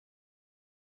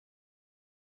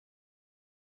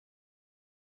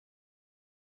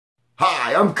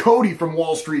Hi, I'm Cody from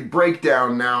Wall Street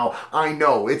Breakdown now. I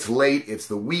know, it's late, it's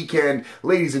the weekend.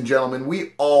 Ladies and gentlemen,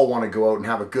 we all want to go out and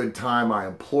have a good time. I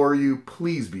implore you,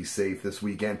 please be safe this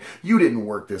weekend. You didn't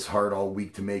work this hard all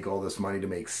week to make all this money to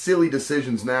make silly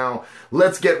decisions now.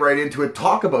 Let's get right into it.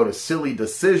 Talk about a silly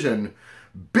decision.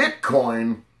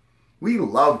 Bitcoin. We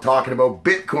love talking about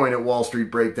Bitcoin at Wall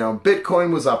Street Breakdown.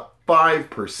 Bitcoin was up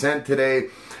 5% today.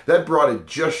 That brought it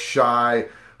just shy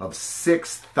of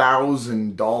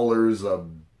 $6,000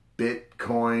 of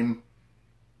Bitcoin.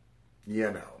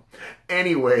 You know.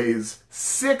 Anyways,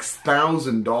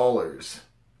 $6,000.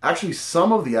 Actually,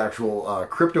 some of the actual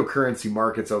cryptocurrency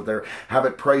markets out there have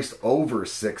it priced over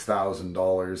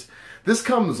 $6,000. This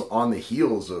comes on the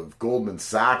heels of Goldman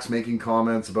Sachs making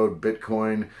comments about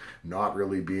Bitcoin not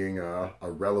really being a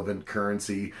relevant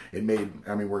currency.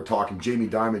 We're talking Jamie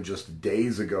Dimon just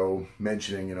days ago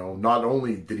mentioning, not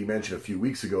only did he mention a few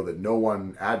weeks ago that no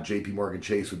one at JP Morgan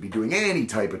Chase would be doing any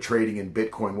type of trading in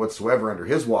Bitcoin whatsoever under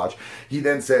his watch, he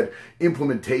then said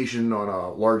implementation on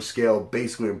a large scale,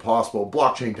 basically impossible.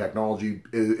 Blockchain technology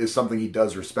is something he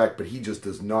does respect, but he just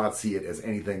does not see it as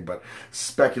anything but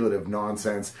speculative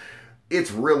nonsense.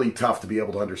 It's really tough to be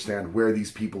able to understand where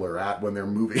these people are at when they're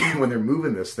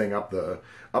moving this thing up the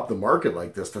market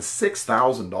like this to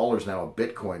 $6,000 now a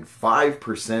Bitcoin,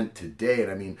 5% today.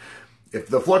 And if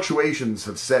the fluctuations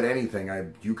have said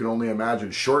anything, you can only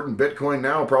imagine shorting Bitcoin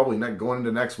now, probably going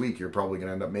into next week, you're probably going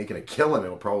to end up making a killing.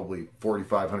 It'll probably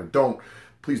 4,500.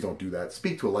 Please don't do that.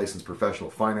 Speak to a licensed professional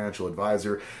financial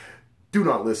advisor. Do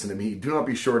not listen to me. Do not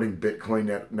be shorting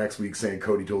Bitcoin next week saying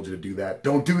Cody told you to do that.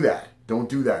 Don't do that. Don't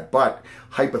do that. But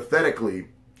hypothetically,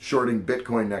 shorting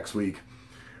Bitcoin next week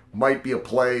might be a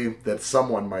play that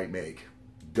someone might make.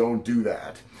 Don't do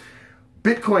that.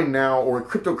 Bitcoin now, or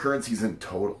cryptocurrencies in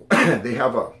total, I've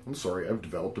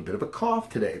developed a bit of a cough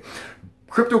today.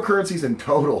 Cryptocurrencies in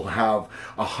total have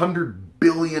 $100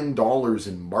 billion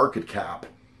in market cap.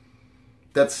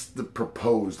 That's the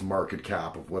proposed market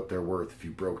cap of what they're worth if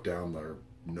you broke down their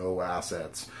no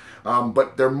assets.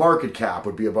 But their market cap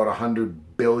would be about $100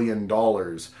 billion.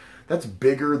 That's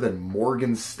bigger than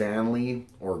Morgan Stanley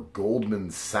or Goldman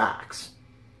Sachs.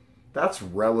 That's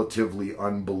relatively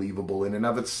unbelievable in and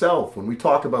of itself. When we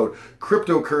talk about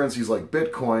cryptocurrencies like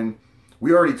Bitcoin,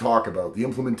 we already talk about the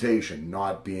implementation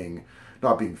not being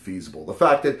feasible. The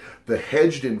fact that the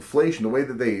hedged inflation, the way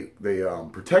that they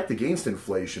protect against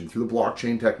inflation through the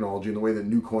blockchain technology and the way that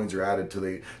new coins are added to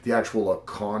the actual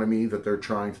economy that they're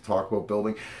trying to talk about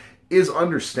building is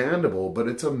understandable, but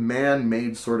it's a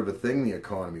man-made sort of a thing, the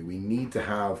economy. We need to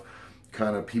have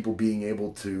kind of people being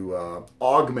able to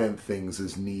augment things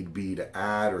as need be, to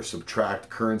add or subtract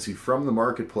currency from the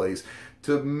marketplace,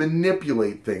 to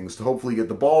manipulate things, to hopefully get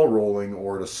the ball rolling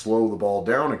or to slow the ball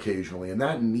down occasionally, and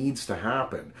that needs to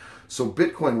happen. So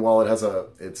Bitcoin, while it's a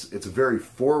very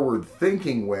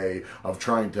forward-thinking way of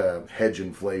trying to hedge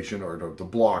inflation or to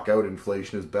block out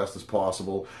inflation as best as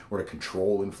possible or to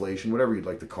control inflation, whatever you'd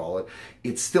like to call it,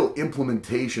 it's still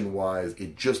implementation-wise,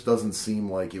 it just doesn't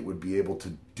seem like it would be able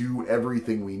to do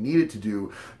everything we need it to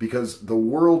do, because the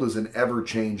world is an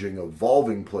ever-changing,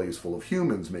 evolving place full of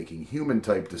humans making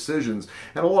human-type decisions,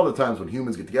 and a lot of times when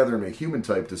humans get together and make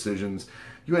human-type decisions,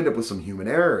 you end up with some human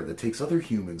error that takes other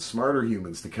humans, smarter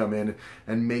humans, to come in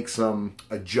and make some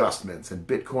adjustments. And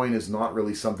Bitcoin is not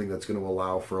really something that's going to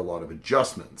allow for a lot of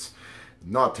adjustments.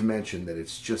 Not to mention that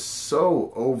it's just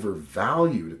so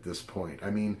overvalued at this point.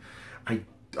 I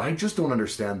just don't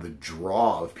understand the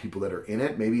draw of people that are in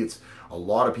it. Maybe it's a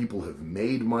lot of people have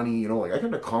made money. I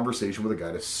had a conversation with a guy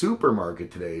at a supermarket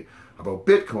today about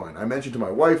Bitcoin. I mentioned to my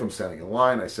wife, I'm standing in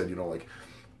line. I said,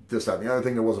 this, that, and the other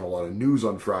thing. There wasn't a lot of news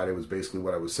on Friday, was basically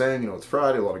what I was saying. It's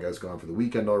Friday, a lot of guys gone for the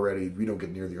weekend already. We don't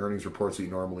get near the earnings reports that you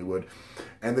normally would.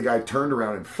 And the guy turned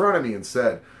around in front of me and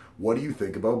said, "What do you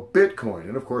think about Bitcoin?"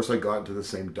 And of course I got into the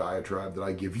same diatribe that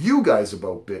I give you guys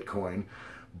about Bitcoin,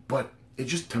 but it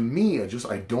just, to me,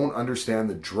 I don't understand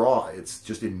the draw.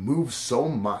 It moves so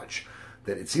much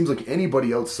that it seems like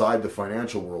anybody outside the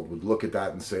financial world would look at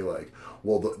that and say, like,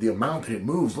 well, the amount that it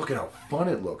moves, look at how fun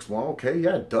it looks. Well, okay,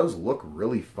 yeah, it does look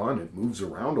really fun. It moves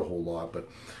around a whole lot, but,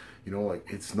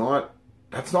 that's not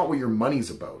what your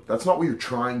money's about. That's not what you're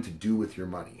trying to do with your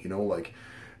money.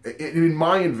 In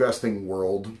my investing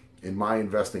world, in my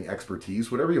investing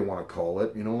expertise, whatever you want to call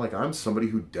it, I'm somebody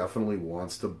who definitely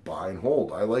wants to buy and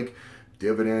hold. I like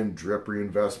dividend, drip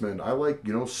reinvestment. I like,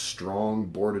 strong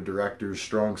board of directors,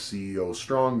 strong CEO,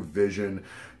 strong vision.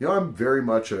 I'm very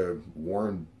much a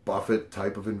Warren Buffett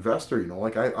type of investor.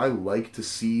 I like to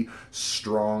see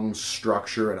strong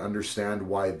structure and understand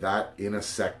why that in a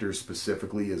sector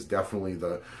specifically is definitely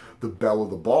the belle of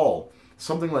the ball.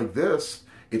 Something like this,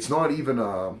 It's not even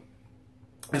a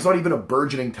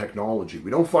burgeoning technology. We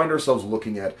don't find ourselves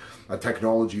looking at a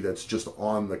technology that's just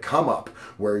on the come up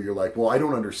where you're like, well, I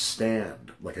don't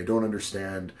understand. Like, I don't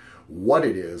understand what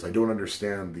it is. I don't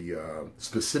understand the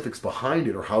specifics behind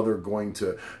it or how they're going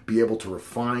to be able to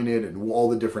refine it and all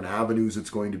the different avenues it's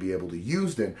going to be able to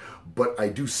use in. But I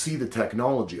do see the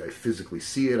technology. I physically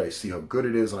see it. I see how good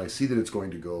it is, and I see that it's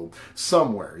going to go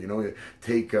somewhere. You know,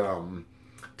 take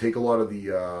a lot of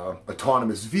the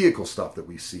autonomous vehicle stuff that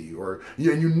we see, or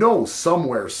and you know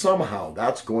somewhere, somehow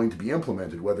that's going to be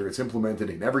implemented, whether it's implemented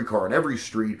in every car on every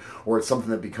street, or it's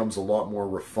something that becomes a lot more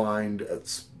refined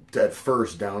at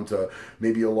first, down to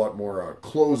maybe a lot more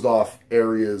closed off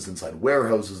areas inside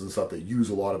warehouses and stuff that use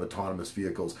a lot of autonomous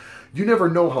vehicles. You never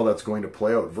know how that's going to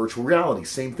play out. Virtual reality,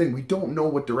 same thing. We don't know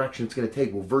what direction it's going to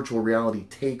take. Will virtual reality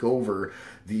take over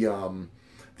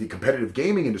the competitive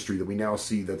gaming industry that we now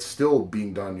see that's still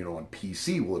being done, you know, on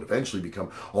PC? Will it eventually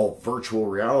become all virtual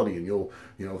reality and you'll,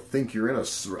 you know, think you're in a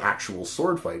actual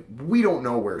sword fight? We don't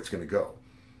know where it's going to go.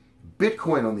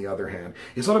 Bitcoin, on the other hand,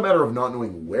 it's not a matter of not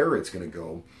knowing where it's going to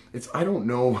go. It's, I don't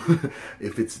know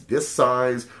if it's this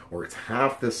size or it's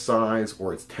half this size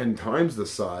or it's 10 times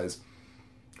this size.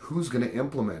 Who's going to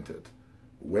implement it?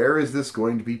 Where is this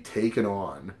going to be taken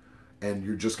on? And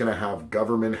you're just going to have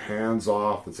government hands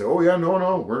off and say, oh yeah,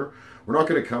 no, we're not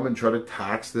going to come and try to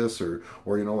tax this, or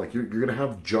you know, like you're going to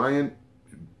have giant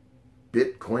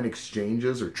Bitcoin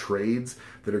exchanges or trades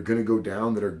that are going to go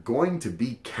down, that are going to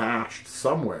be cashed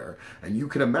somewhere. And you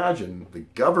can imagine the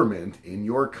government in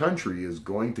your country is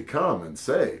going to come and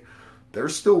say,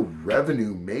 there's still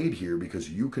revenue made here because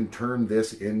you can turn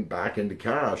this back into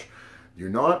cash. You're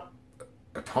not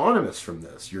autonomous from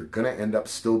this. You're going to end up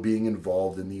still being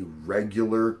involved in the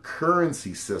regular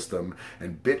currency system,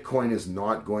 and Bitcoin is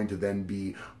not going to then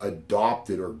be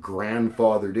adopted or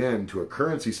grandfathered into a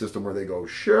currency system where they go,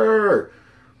 sure,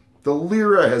 the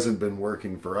lira hasn't been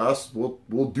working for us,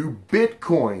 we'll do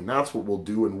Bitcoin, that's what we'll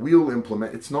do, and we'll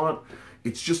implement.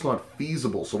 It's just not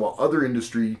feasible. So while other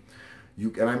industry,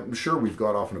 and I'm sure we've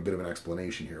got off on a bit of an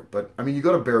explanation here, but I mean, you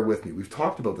got to bear with me. We've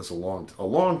talked about this a long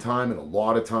time and a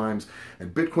lot of times,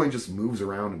 and Bitcoin just moves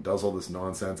around and does all this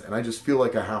nonsense, and I just feel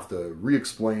like I have to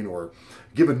re-explain or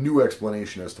give a new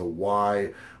explanation as to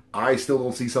why I still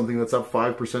don't see something that's up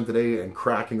 5% today and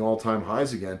cracking all-time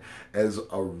highs again as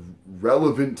a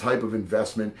relevant type of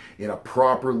investment in a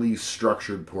properly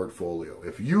structured portfolio.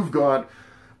 If you've got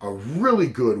a really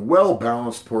good,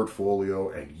 well-balanced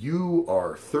portfolio and you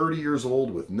are 30 years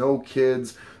old with no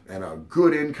kids and a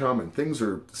good income and things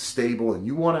are stable and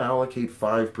you want to allocate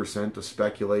 5% to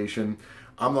speculation,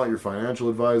 I'm not your financial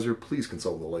advisor. Please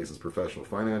consult with a licensed professional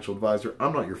financial advisor.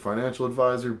 I'm not your financial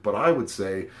advisor, but I would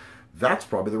say that's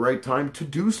probably the right time to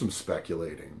do some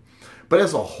speculating. But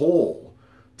as a whole,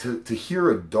 to hear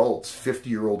adults,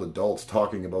 50-year-old adults,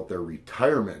 talking about their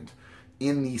retirement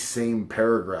in the same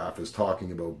paragraph as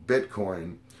talking about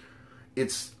Bitcoin,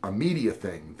 it's a media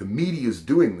thing. The media is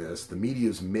doing this. The media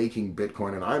is making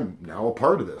Bitcoin, and I'm now a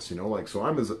part of this, you know, like, so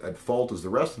I'm as at fault as the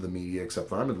rest of the media,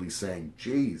 except I'm at least saying,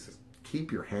 geez,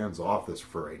 keep your hands off this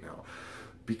for right now.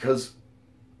 Because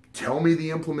tell me the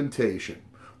implementation.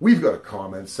 We've got a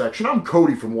comment section. I'm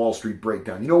Cody from Wall Street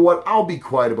Breakdown. You know what? I'll be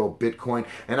quiet about Bitcoin,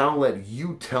 and I'll let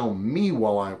you tell me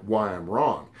why I'm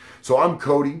wrong. So I'm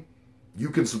Cody. You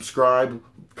can subscribe,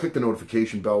 click the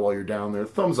notification bell while you're down there.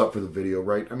 Thumbs up for the video,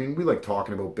 right? I mean, we like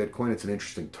talking about Bitcoin. It's an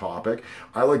interesting topic.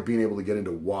 I like being able to get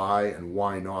into why and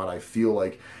why not. I feel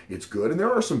like it's good. And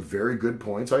there are some very good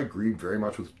points. I agree very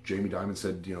much with Jamie Dimon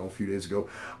said, you know, a few days ago.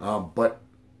 But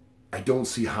I don't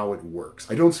see how it works.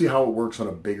 I don't see how it works on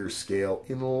a bigger scale.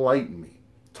 Enlighten me.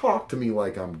 Talk to me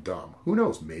like I'm dumb. Who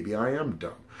knows? Maybe I am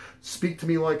dumb. Speak to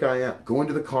me like I am. Go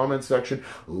into the comment section.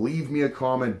 Leave me a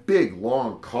comment. Big,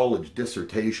 long college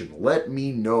dissertation. Let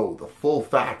me know the full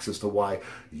facts as to why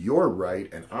you're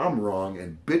right and I'm wrong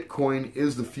and Bitcoin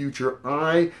is the future.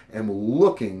 I am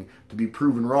looking to be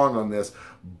proven wrong on this,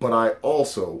 but I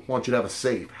also want you to have a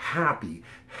safe, happy,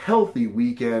 healthy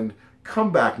weekend.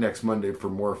 Come back next Monday for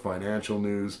more financial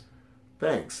news.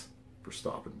 Thanks for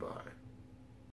stopping by.